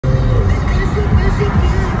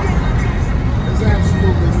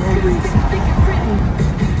reason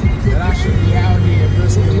that I should be out here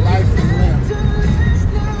risking life and limb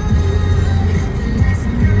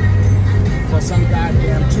for some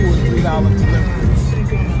goddamn $2 or $3 deliveries.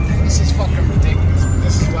 This is fucking ridiculous.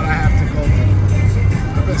 This is what I have to go through.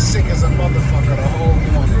 I've been sick as a motherfucker the whole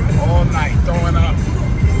morning, all night, throwing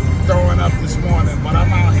up this morning, but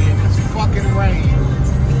I'm out here in this fucking rain.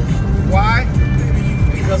 Why?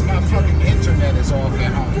 Because my fucking internet is off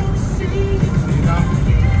at home. You know?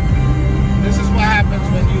 This is what happens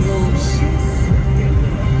when you lose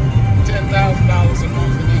 $10,000 a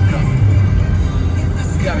month in income.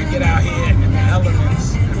 You gotta get out here in the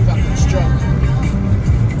elements and fucking struggle.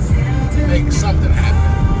 Make something happen.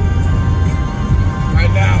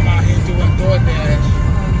 Right now I'm out here doing DoorDash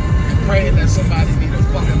and praying that somebody need a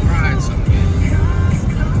fucking ride somewhere.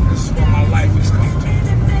 This is what my life has come to.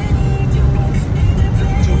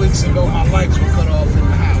 2 weeks ago my lights were cut off in the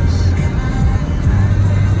house.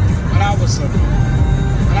 When I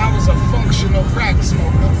was a functional crack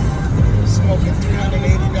smoker, smoking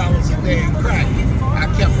 $380 a day in crack, I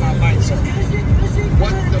kept my lights on.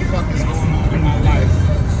 What the fuck is going on in my life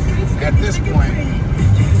at this point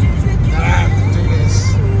that I have to do this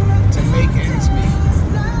to make ends meet?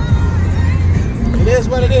 It is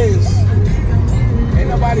what it is. Ain't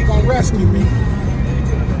nobody gonna rescue me.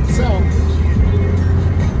 So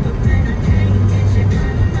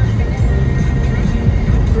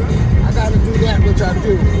I gotta do that which I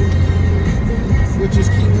do, which is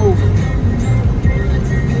keep moving.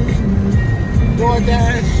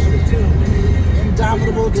 DoorDash,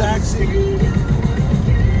 Indomitable Taxi,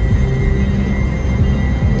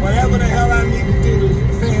 whatever the hell I need to do to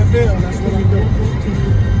pay a bill, that's what I'm doing.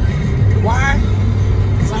 Why?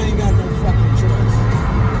 Because I ain't got no fucking choice.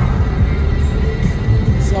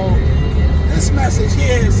 So, this message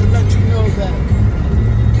here is to let you know that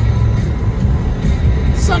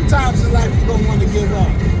sometimes in life you're going to want to give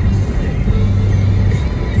up.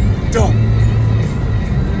 Don't.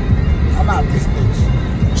 I'm out this bitch.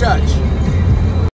 Judge.